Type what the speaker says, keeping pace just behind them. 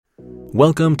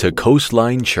Welcome to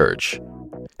Coastline Church,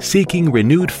 seeking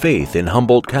renewed faith in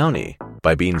Humboldt County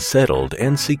by being settled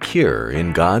and secure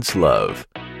in God's love.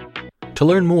 To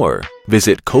learn more,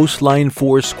 visit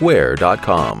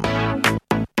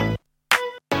coastlinefoursquare.com.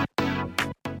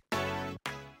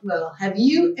 Well, have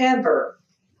you ever,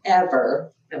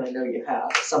 and I know you have,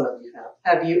 some of you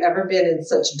have you ever been in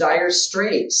such dire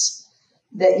straits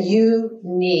that you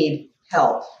need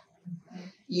help?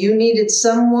 You needed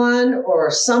someone or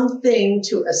something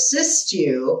to assist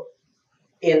you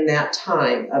in that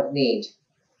time of need.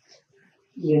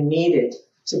 You needed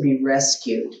to be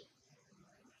rescued.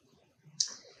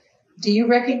 Do you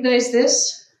recognize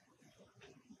this?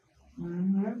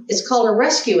 Mm-hmm. It's called a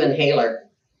rescue inhaler.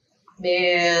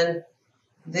 Man,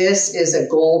 this is a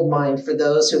gold mine for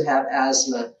those who have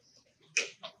asthma.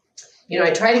 You know,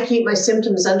 I try to keep my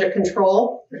symptoms under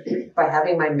control by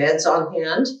having my meds on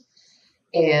hand.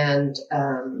 And,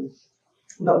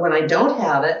 but when I don't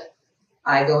have it,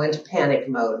 I go into panic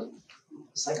mode.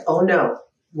 It's like, oh no,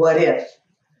 what if,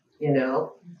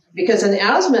 because an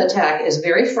asthma attack is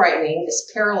very frightening,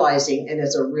 it's paralyzing, and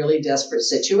it's a really desperate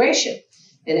situation.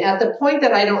 And at the point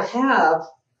that I don't have,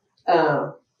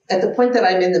 at the point that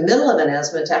I'm in the middle of an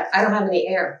asthma attack, I don't have any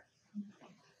air.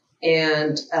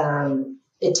 And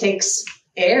it takes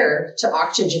air to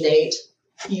oxygenate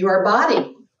your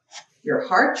body, your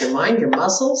heart, your mind, your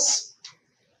muscles.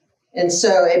 And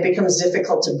so it becomes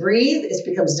difficult to breathe. It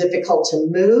becomes difficult to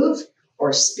move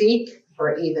or speak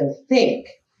or even think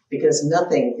because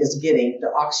nothing is getting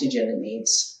the oxygen it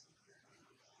needs.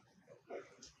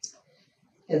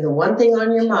 And the one thing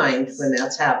on your mind when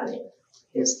that's happening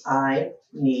is, I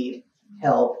need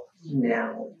help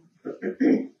now.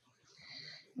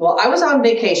 Well, I was on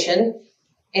vacation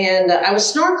and I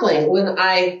was snorkeling when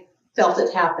I felt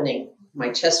it happening. My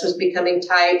chest was becoming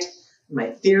tight,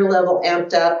 my fear level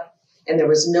amped up, and there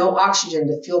was no oxygen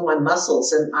to fuel my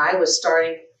muscles, and I was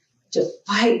starting to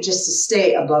fight just to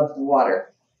stay above the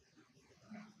water.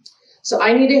 So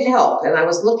I needed help, and I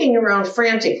was looking around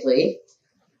frantically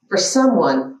for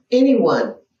someone,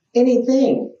 anyone,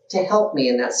 anything to help me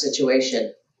in that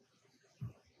situation.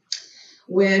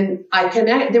 When I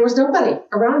connected, there was nobody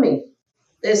around me.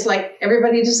 It's like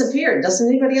everybody disappeared. Doesn't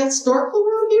anybody else snorkel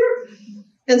around here?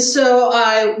 And so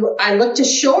I looked to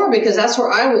shore because that's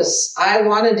where I was. I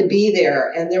wanted to be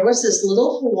there. And there was this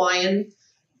little Hawaiian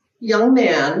young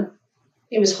man.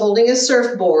 He was holding a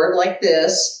surfboard like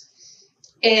this.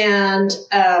 And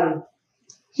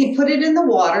he put it in the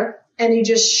water and he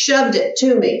just shoved it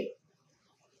to me.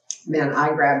 Man, I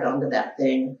grabbed onto that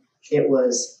thing. It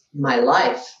was my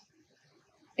life.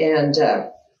 And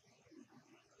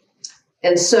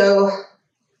so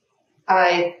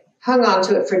I hung on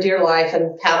to it for dear life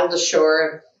and paddled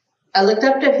ashore. I looked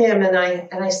up to him and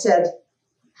I said,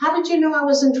 "How did you know I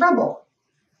was in trouble?"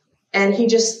 And he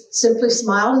just simply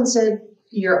smiled and said,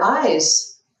 "Your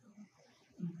eyes."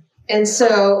 And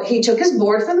so he took his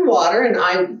board from the water and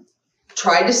I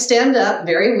tried to stand up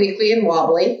very weakly and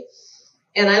wobbly.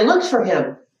 And I looked for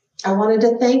him. I wanted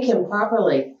to thank him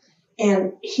properly.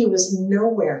 And he was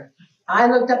nowhere. I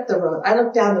looked up the road. I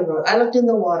looked down the road. I looked in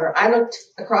the water. I looked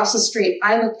across the street.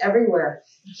 I looked everywhere.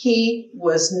 He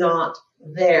was not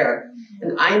there.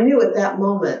 And I knew at that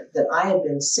moment that I had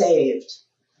been saved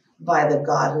by the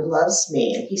God who loves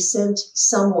me. And he sent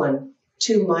someone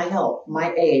to my help,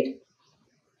 my aid.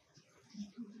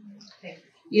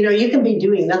 You can be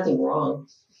doing nothing wrong.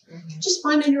 Just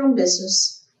minding your own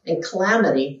business, and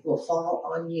calamity will fall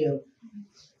on you.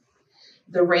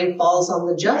 The rain falls on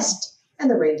the just, and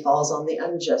the rain falls on the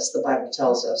unjust, the Bible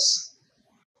tells us.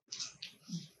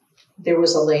 There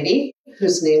was a lady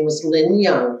whose name was Lynn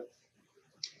Young,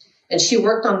 and she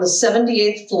worked on the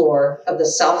 78th floor of the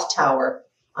South Tower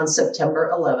on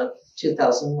September 11th,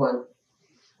 2001,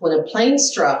 when a plane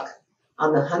struck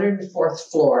on the 104th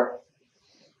floor.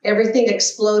 Everything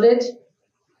exploded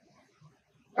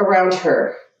around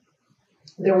her.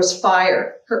 There was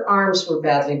fire. Her arms were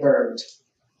badly burned.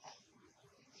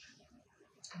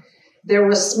 There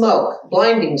was smoke,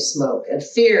 blinding smoke, and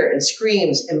fear and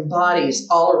screams and bodies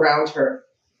all around her.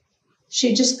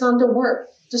 She'd just gone to work,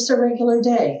 just a regular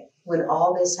day, when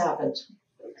all this happened.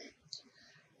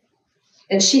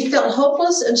 And she felt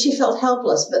hopeless and she felt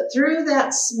helpless, but through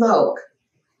that smoke,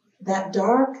 that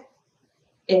dark,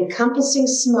 encompassing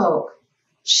smoke,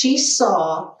 she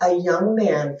saw a young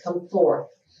man come forth.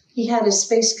 He had his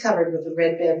face covered with a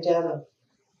red bandana.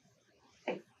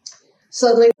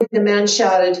 Suddenly, the man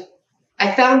shouted,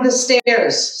 "I found the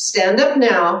stairs. Stand up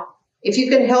now. If you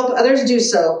can help others do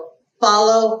so,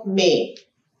 follow me."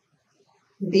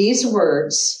 These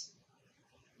words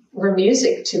were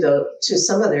music to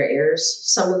some of their ears.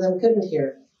 Some of them couldn't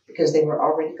hear because they were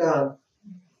already gone.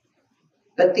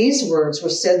 But these words were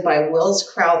said by Wells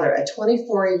Crowther, a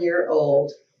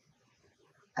 24-year-old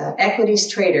equities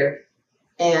trader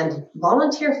and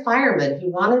volunteer fireman. He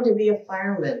wanted to be a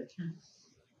fireman.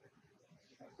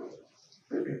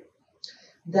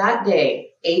 That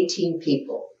day, 18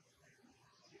 people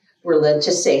were led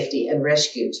to safety and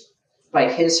rescued by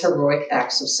his heroic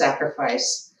acts of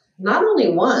sacrifice. Not only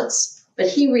once, but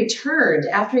he returned,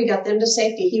 after he got them to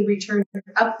safety, he returned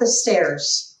up the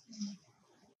stairs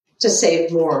to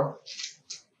save more.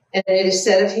 And it is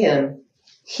said of him,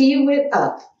 he went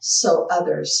up so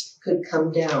others could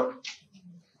come down.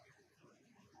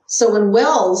 So when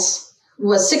Wells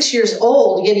was 6 years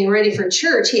old, getting ready for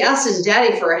church, he asked his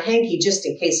daddy for a hanky just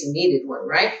in case he needed one,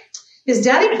 right? His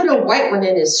daddy put a white one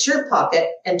in his shirt pocket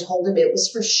and told him it was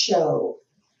for show.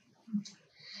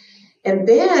 And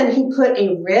then he put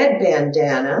a red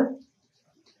bandana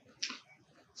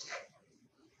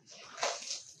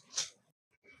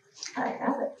I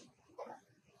have it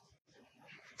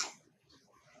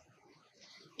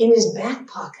in his back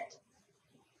pocket.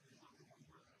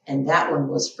 And that one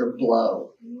was for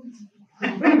blow.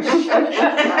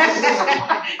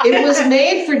 It was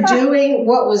made for doing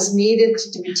what was needed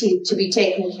to be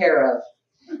taken care of.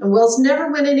 And Wells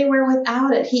never went anywhere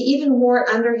without it. He even wore it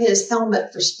under his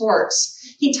helmet for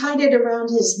sports. He tied it around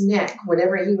his neck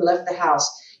whenever he left the house.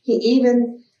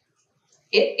 It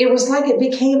was like it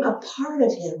became a part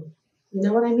of him. You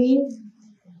know what I mean?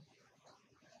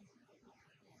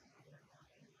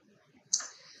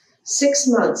 6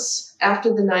 months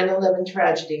after the 9/11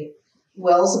 tragedy,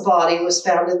 Wells' body was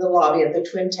found in the lobby of the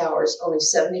Twin Towers, only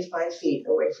 75 feet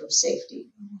away from safety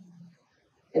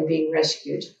and being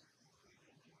rescued.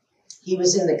 He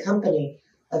was in the company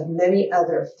of many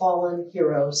other fallen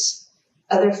heroes,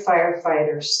 other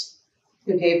firefighters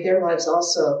who gave their lives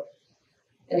also.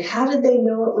 And how did they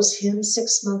know it was him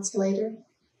 6 months later?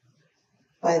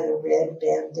 By the red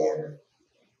bandana.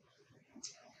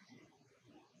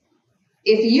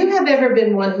 If you have ever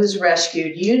been one who's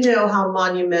rescued, you know how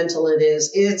monumental it is.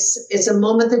 It's a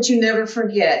moment that you never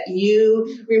forget.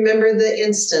 You remember the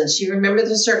instance, you remember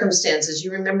the circumstances,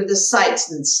 you remember the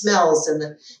sights and smells and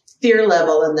the fear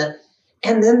level and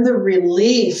then the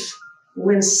relief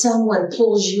when someone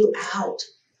pulls you out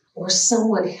or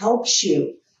someone helps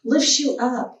you, lifts you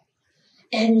up,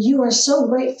 and you are so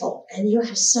grateful and you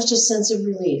have such a sense of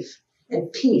relief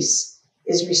and peace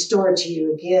is restored to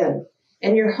you again.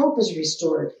 And your hope is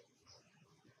restored.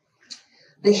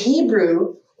 The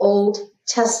Hebrew Old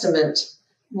Testament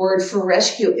word for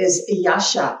rescue is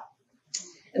yasha.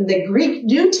 And the Greek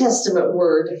New Testament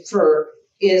word for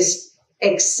is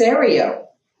exerio.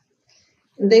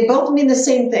 And they both mean the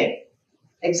same thing,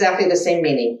 exactly the same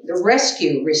meaning. The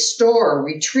rescue, restore,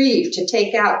 retrieve, to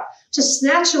take out, to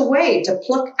snatch away, to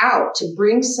pluck out, to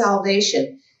bring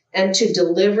salvation, and to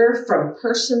deliver from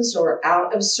persons or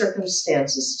out of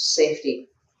circumstances to safety.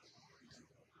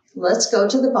 Let's go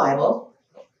to the Bible,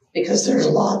 because there's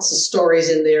lots of stories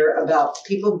in there about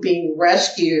people being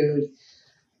rescued.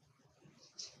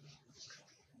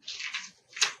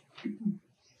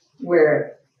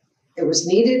 Where it was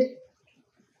needed,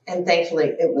 and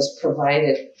thankfully it was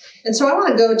provided. And so I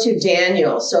want to go to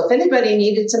Daniel. So if anybody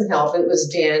needed some help, it was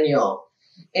Daniel.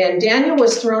 And Daniel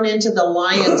was thrown into the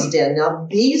lion's den. Now,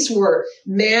 these were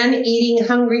man-eating,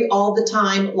 hungry all the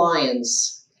time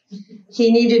lions.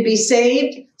 He needed to be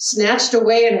saved, snatched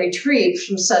away, and retrieved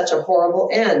from such a horrible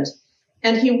end.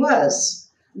 And he was.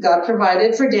 God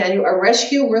provided for Daniel a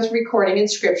rescue worth recording in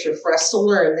Scripture for us to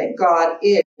learn that God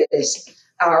is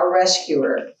our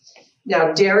rescuer.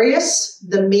 Now, Darius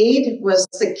the Mede was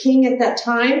the king at that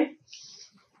time.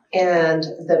 And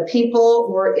the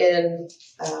people were in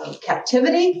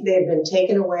captivity. They had been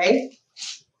taken away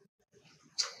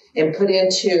and put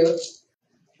into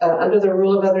under the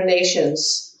rule of other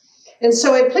nations. And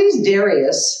so it pleased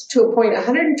Darius to appoint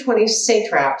 120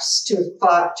 satraps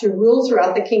to rule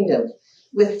throughout the kingdom,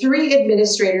 with 3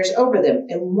 administrators over them,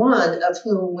 and one of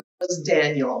whom was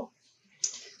Daniel.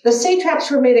 The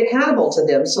satraps were made accountable to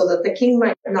them so that the king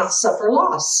might not suffer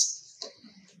loss.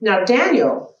 Now,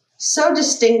 Daniel so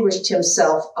distinguished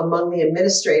himself among the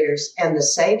administrators and the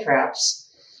satraps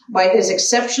by his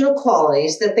exceptional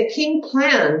qualities that the king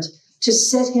planned to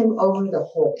set him over the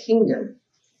whole kingdom.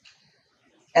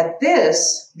 At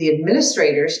this, the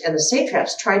administrators and the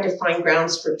satraps tried to find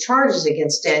grounds for charges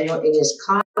against Daniel in his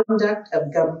conduct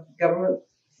of government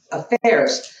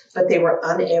affairs, but they were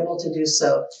unable to do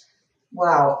so.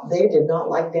 Wow, they did not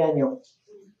like Daniel.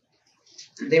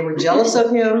 They were jealous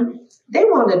of him. They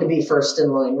wanted to be first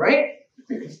in line, right?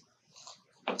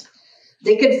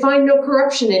 They could find no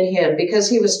corruption in him because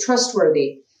he was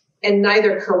trustworthy and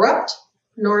neither corrupt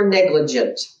nor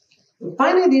negligent. And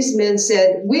finally, these men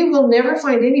said, we will never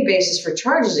find any basis for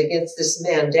charges against this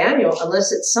man, Daniel,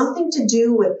 unless it's something to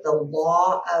do with the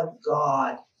law of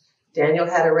God. Daniel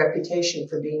had a reputation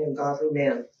for being a godly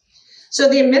man. So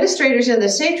the administrators and the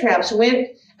satraps went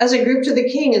as a group to the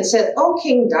king and said, O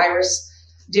King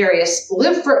Darius,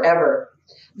 live forever.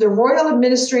 The royal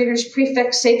administrators,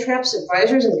 prefects, satraps,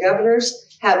 advisors, and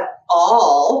governors have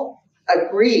all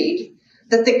agreed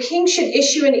that the king should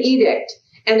issue an edict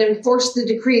and enforce the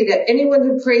decree that anyone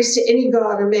who prays to any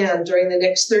god or man during the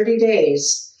next 30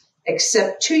 days,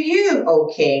 except to you,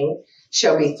 O king,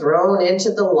 shall be thrown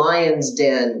into the lion's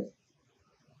den.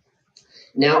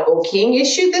 Now, O king,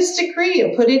 issue this decree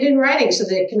and put it in writing so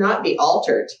that it cannot be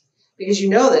altered, because you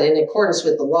know that in accordance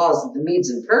with the laws of the Medes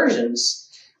and Persians,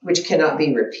 which cannot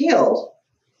be repealed.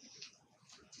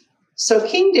 So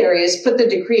King Darius put the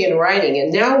decree in writing,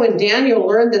 and now when Daniel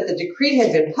learned that the decree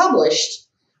had been published,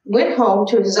 went home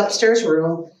to his upstairs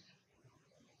room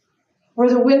where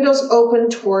the windows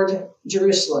opened toward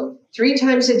Jerusalem. 3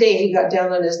 times a day he got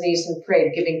down on his knees and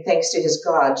prayed, giving thanks to his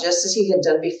God, just as he had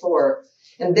done before.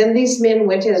 And then these men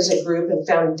went as a group and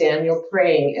found Daniel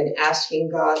praying and asking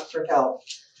God for help.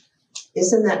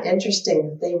 Isn't that interesting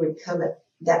that they would come at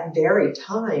that very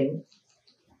time?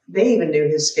 They even knew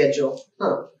his schedule.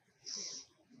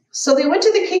 So they went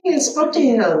to the king and spoke to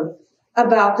him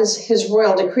about his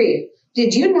royal decree.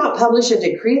 Did you not publish a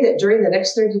decree that during the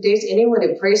next 30 days, anyone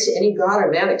who prays to any god or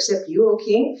man except you, O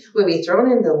king, will be thrown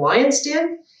into the lion's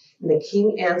den? And the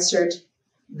king answered,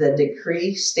 the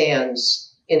decree stands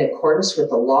in accordance with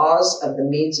the laws of the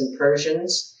Medes and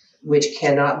Persians, which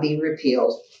cannot be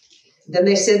repealed. Then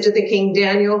they said to the king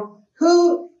Daniel,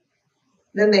 who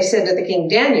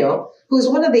is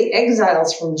one of the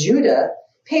exiles from Judah,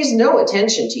 pays no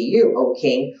attention to you, O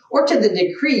king, or to the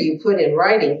decree you put in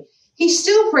writing. He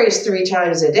still prays 3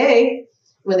 times a day.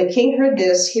 When the king heard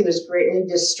this, he was greatly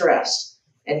distressed.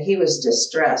 And he was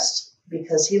distressed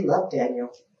because he loved Daniel.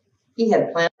 He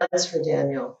had plans for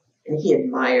Daniel, and he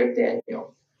admired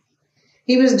Daniel.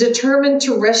 He was determined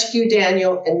to rescue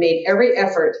Daniel and made every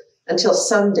effort until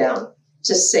sundown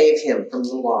to save him from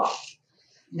the law.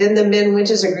 Then the men went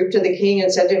as a group to the king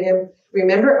and said to him,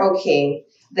 remember, O king,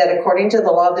 that according to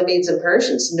the law of the Medes and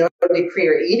Persians, no decree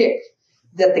or edict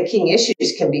that the king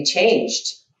issues can be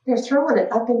changed. They're throwing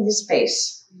it up in his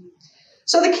face.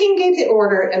 So the king gave the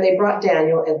order, and they brought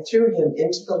Daniel and threw him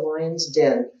into the lion's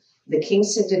den. The king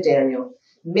said to Daniel,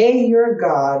 may your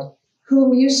God,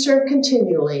 whom you serve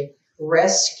continually,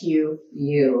 rescue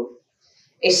you.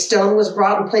 A stone was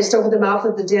brought and placed over the mouth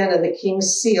of the den, and the king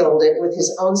sealed it with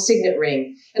his own signet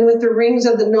ring and with the rings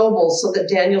of the nobles so that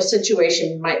Daniel's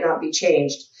situation might not be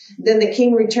changed. Then the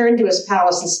king returned to his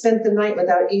palace and spent the night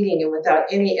without eating and without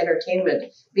any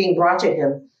entertainment being brought to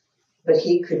him, but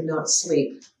he could not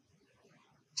sleep.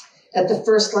 At the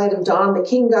first light of dawn, the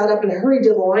king got up and hurried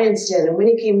to the lion's den, and when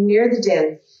he came near the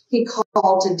den, he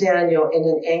called to Daniel in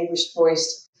an anguished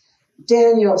voice,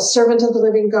 Daniel, servant of the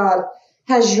living God,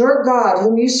 has your God,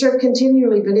 whom you serve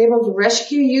continually, been able to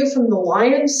rescue you from the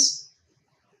lions?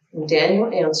 And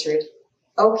Daniel answered,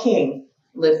 O king,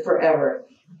 live forever.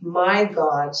 My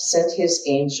God sent his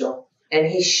angel, and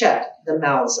he shut the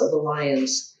mouths of the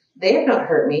lions. They have not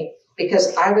hurt me,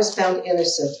 because I was found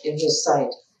innocent in his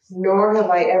sight, nor have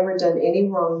I ever done any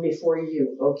wrong before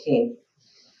you, O king.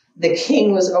 The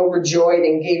king was overjoyed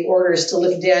and gave orders to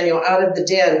lift Daniel out of the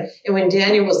den. And when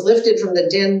Daniel was lifted from the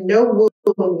den, no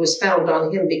wound was found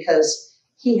on him because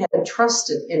he had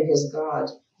trusted in his God.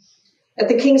 At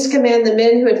the king's command, the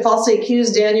men who had falsely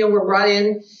accused Daniel were brought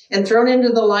in and thrown into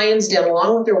the lion's den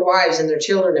along with their wives and their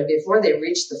children. And before they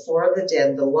reached the floor of the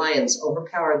den, the lions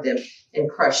overpowered them and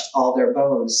crushed all their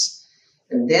bones.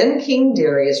 And then King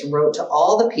Darius wrote to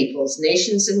all the peoples,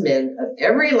 nations, and men of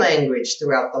every language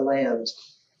throughout the land,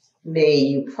 may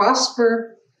you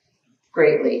prosper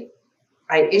greatly.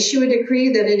 I issue a decree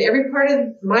that in every part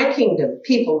of my kingdom,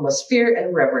 people must fear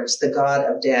and reverence the God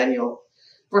of Daniel.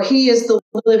 For he is the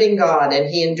living God, and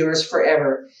he endures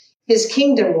forever. His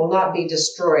kingdom will not be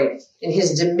destroyed, and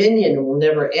his dominion will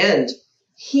never end.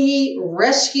 He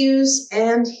rescues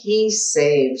and he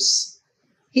saves.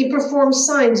 He performs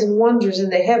signs and wonders in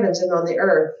the heavens and on the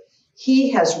earth.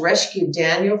 He has rescued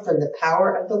Daniel from the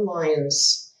power of the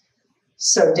lions.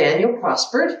 So Daniel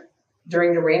prospered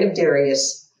during the reign of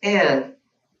Darius and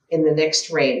in the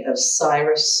next reign of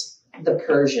Cyrus the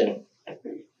Persian.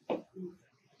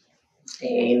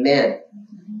 Amen.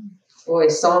 Boy,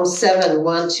 Psalm 7,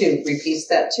 1-2 repeats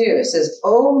that too. It says,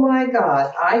 Oh my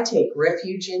God, I take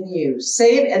refuge in you.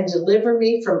 Save and deliver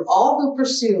me from all who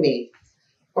pursue me.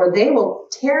 or they will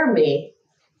tear me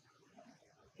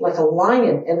like a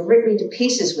lion and rip me to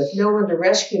pieces with no one to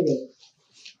rescue me.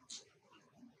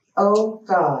 Oh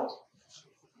God,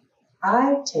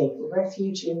 I take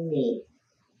refuge in me.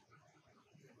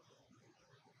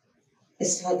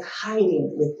 It's like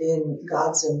hiding within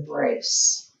God's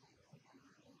embrace.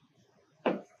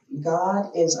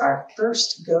 God is our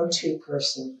first go-to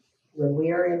person when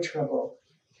we are in trouble.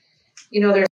 You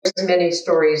know, there's many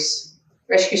stories,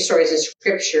 rescue stories in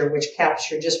Scripture, which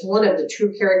capture just one of the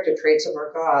true character traits of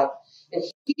our God. And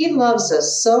He loves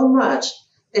us so much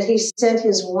that He sent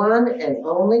His one and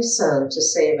only Son to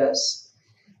save us.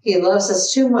 He loves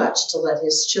us too much to let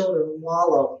His children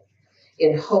wallow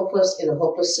in a hopeless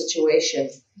situation.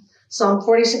 Psalm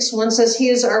 46:1 says, He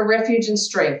is our refuge and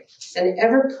strength, an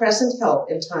ever-present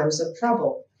help in times of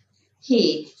trouble.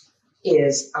 He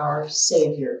is our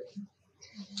Savior.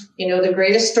 You know, the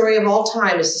greatest story of all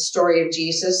time is the story of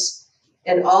Jesus,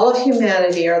 and all of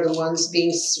humanity are the ones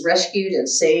being rescued and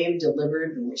saved,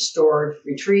 delivered, and restored,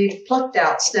 retrieved, plucked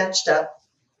out, snatched up,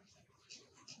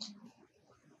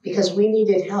 because we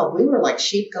needed help. We were like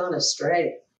sheep gone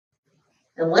astray,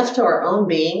 and left to our own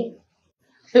being,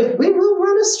 we will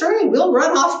run astray. We'll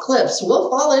run off cliffs. We'll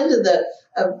fall into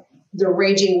the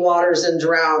raging waters and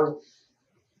drown.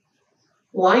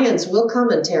 Lions will come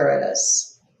and tear at us.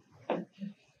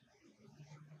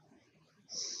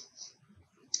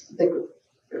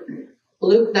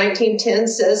 Luke 19:10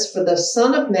 says, For the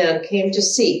Son of Man came to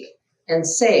seek and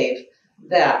save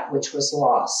that which was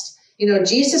lost. You know,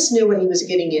 Jesus knew what He was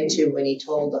getting into when He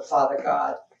told the Father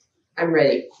God, I'm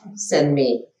ready, send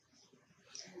me.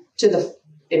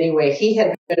 Anyway, He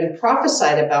had been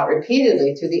prophesied about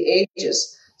repeatedly through the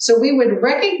ages. So we would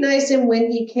recognize Him when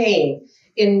He came.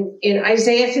 In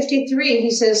Isaiah 53,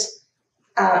 He says,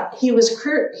 He was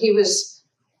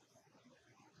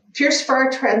pierced for our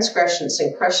transgressions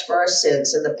and crushed for our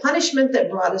sins, and the punishment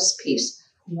that brought us peace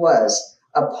was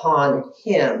upon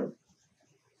Him.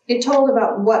 It told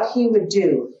about what He would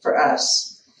do for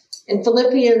us. In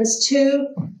Philippians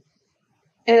 2:6,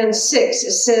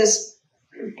 it says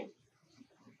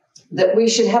that we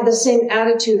should have the same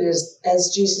attitude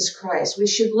as Jesus Christ. We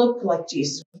should look like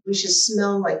Jesus. We should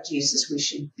smell like Jesus. We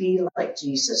should be like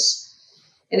Jesus.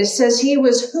 And it says, He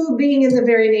was who, being in the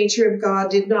very nature of God,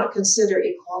 did not consider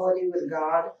equality with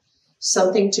God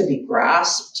something to be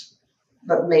grasped,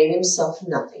 but made Himself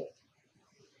nothing,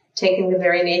 taking the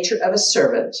very nature of a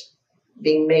servant,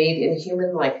 being made in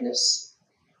human likeness.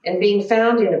 And being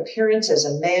found in appearance as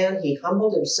a man, He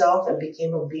humbled Himself and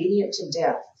became obedient to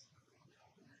death.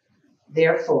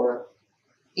 Therefore,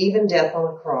 even death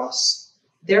on a cross.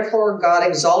 Therefore, God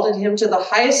exalted Him to the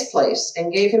highest place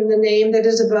and gave Him the name that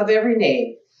is above every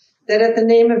name, that at the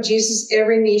name of Jesus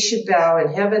every knee should bow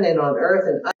in heaven and on earth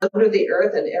and under the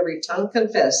earth, and every tongue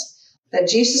confess that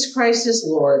Jesus Christ is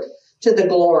Lord, to the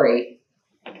glory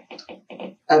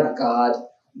of God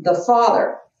the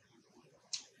Father.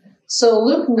 So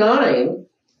Luke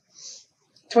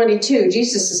 9:22,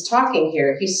 Jesus is talking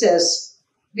here. He says,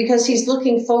 because He's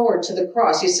looking forward to the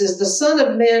cross, He says, the Son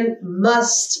of Man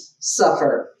must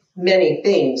suffer many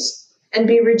things and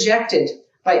be rejected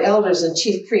by elders and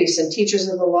chief priests and teachers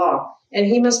of the law, and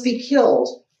He must be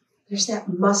killed. There's that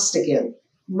must again.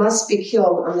 Must be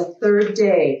killed on the third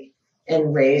day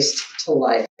and raised to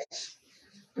life.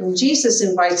 And Jesus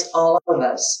invites all of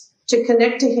us to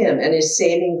connect to Him and His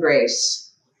saving grace.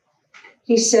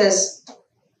 He says,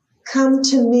 come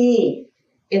to me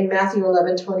in Matthew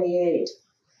 11:28.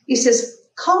 He says,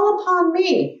 call upon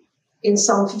me in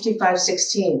Psalm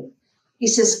 55:16. He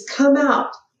says, come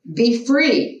out, be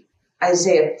free,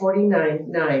 Isaiah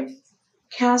 49:9.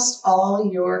 Cast all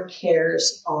your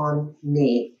cares on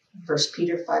me, 1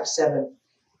 Peter 5:7.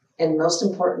 And most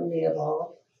importantly of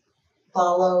all,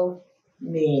 follow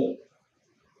me,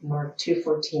 Mark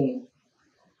 2:14.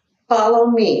 Follow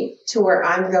me to where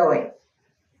I'm going,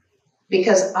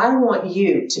 because I want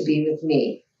you to be with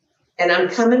me. And I'm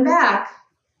coming back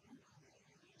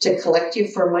to collect you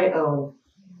for my own.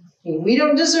 We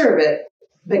don't deserve it,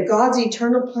 but God's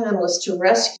eternal plan was to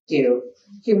rescue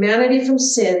humanity from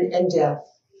sin and death.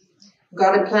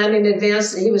 God had planned in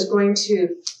advance that He was going to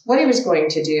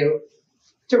do,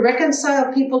 to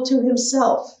reconcile people to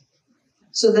Himself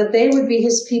so that they would be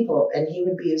His people and He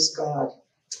would be His God.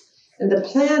 And the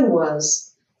plan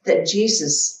was that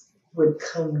Jesus would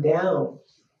come down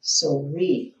so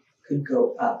we could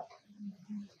go up.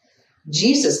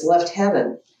 Jesus left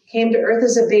heaven, came to earth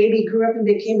as a baby, grew up and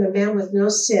became a man with no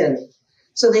sin,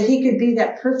 so that He could be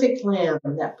that perfect lamb,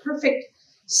 that perfect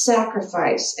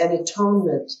sacrifice and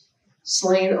atonement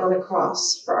slain on a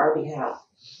cross for our behalf.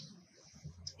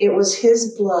 It was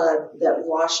his blood that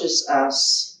washes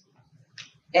us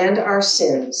and our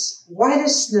sins white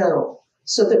as snow,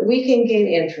 so that we can gain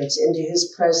entrance into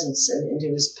his presence and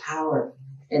into his power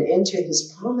and into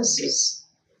his promises.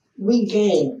 We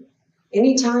gain.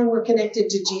 Anytime we're connected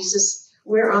to Jesus,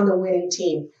 we're on the winning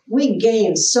team. We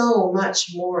gain so much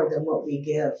more than what we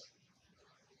give.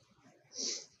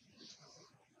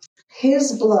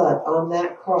 His blood on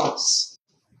that cross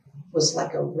was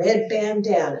like a red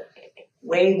bandana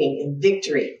waving in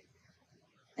victory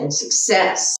and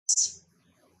success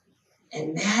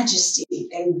and majesty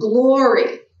and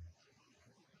glory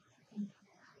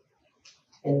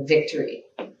and victory.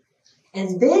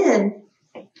 And then,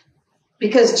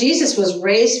 because Jesus was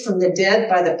raised from the dead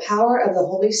by the power of the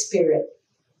Holy Spirit,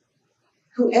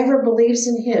 whoever believes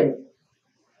in him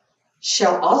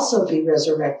shall also be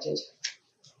resurrected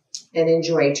and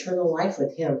enjoy eternal life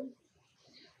with him.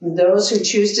 Those who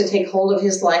choose to take hold of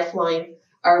his lifeline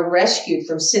are rescued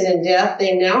from sin and death.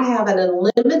 They now have an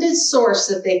unlimited source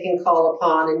that they can call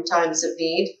upon in times of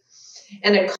need,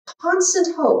 and a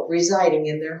constant hope residing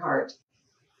in their heart.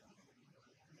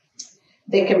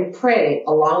 They can pray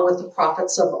along with the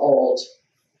prophets of old.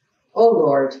 O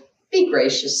Lord, be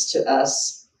gracious to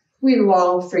us. We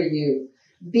long for you.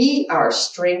 Be our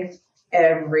strength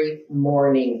every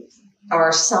morning,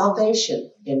 our salvation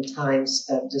in times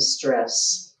of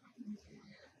distress.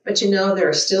 But there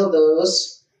are still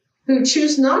those who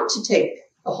choose not to take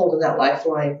a hold of that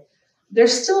lifeline. They're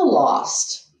still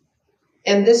lost.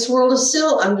 And this world is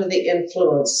still under the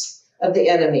influence of the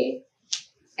enemy.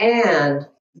 And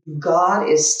God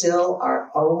is still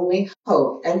our only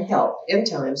hope and help in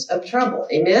times of trouble.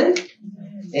 Amen?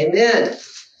 Amen.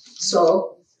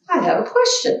 So I have a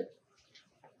question.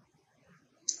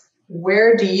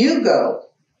 Where do you go?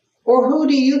 Or who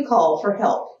do you call for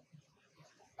help?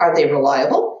 Are they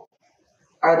reliable?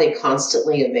 Are they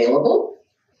constantly available?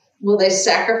 Will they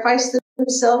sacrifice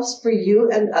themselves for you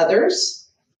and others?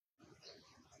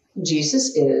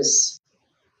 Jesus is.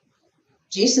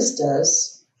 Jesus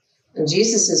does. And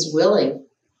Jesus is willing.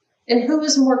 And who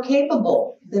is more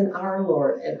capable than our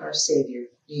Lord and our Savior,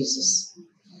 Jesus?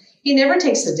 He never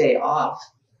takes a day off.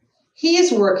 He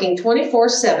is working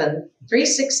 24/7,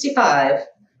 365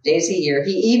 days a year.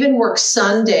 He even works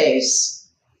Sundays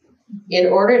in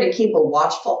order to keep a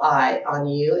watchful eye on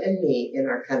you and me in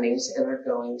our comings and our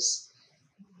goings.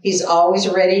 He's always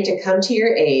ready to come to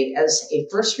your aid as a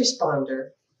first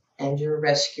responder and your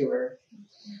rescuer.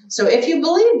 So if you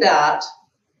believe that,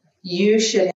 you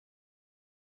should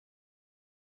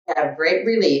have great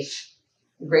relief,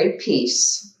 great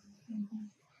peace,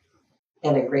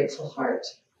 and a grateful heart.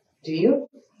 Do you?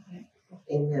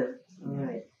 Amen. All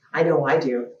right. I know I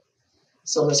do.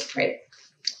 So let's pray.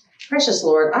 Precious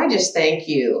Lord, I just thank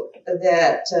you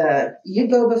that you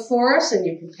go before us and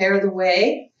you prepare the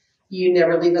way. You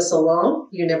never leave us alone.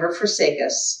 You never forsake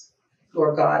us,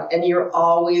 Lord God. And you're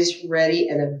always ready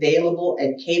and available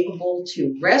and capable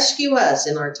to rescue us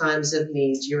in our times of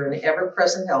need. You're an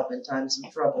ever-present help in times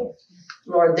of trouble.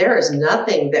 Lord, there is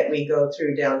nothing that we go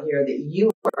through down here that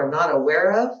you are not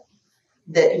aware of,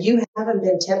 that you haven't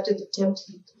been tempted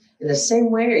in the same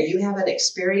way, or you haven't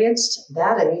experienced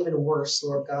that, and even worse,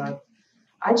 Lord God.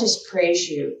 I just praise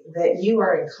you that you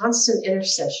are in constant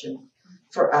intercession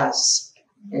for us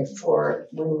and for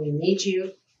when we need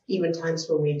you, even times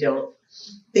when we don't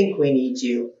think we need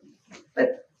you,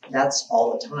 but that's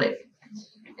all the time.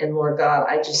 And Lord God,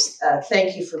 I just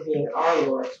thank you for being our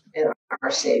Lord and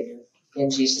our Savior. In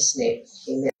Jesus' name,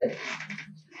 amen.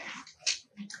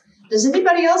 Does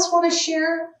anybody else want to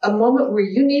share a moment where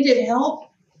you needed help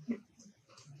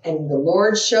and the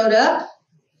Lord showed up?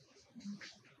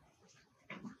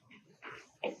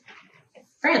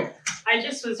 Fran. I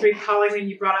just was recalling when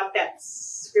you brought up that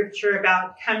scripture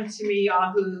about come to me,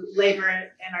 all who labor and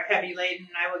are heavy laden,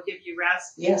 and I will give you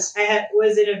rest. Yes. I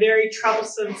was in a very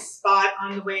troublesome spot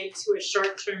on the way to a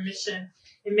short-term mission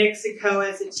in Mexico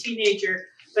as a teenager,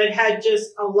 but had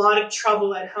just a lot of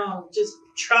trouble at home, just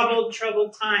troubled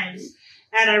times.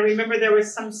 And I remember there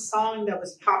was some song that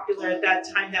was popular at that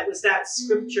time that was that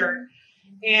scripture.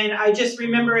 And I just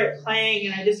remember it playing,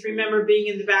 and I just remember being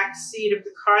in the back seat of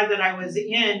the car that I was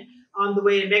in on the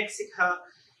way to Mexico.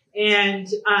 And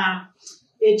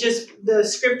the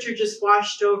scripture just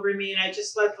washed over me, and I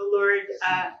just let the Lord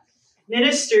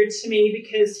minister to me,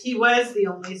 because he was the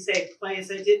only safe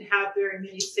place. I didn't have very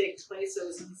many safe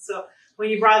places. And so when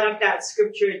you brought up that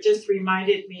scripture, it just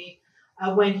reminded me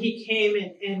when he came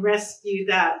and rescued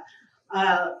that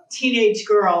teenage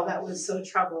girl that was so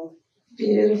troubled.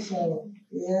 Beautiful.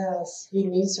 Yes. He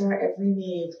meets our every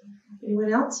need.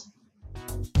 Anyone else?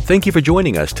 Thank you for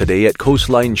joining us today at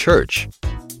Coastline Church.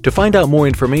 To find out more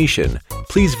information,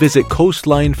 please visit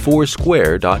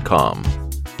coastlinefoursquare.com.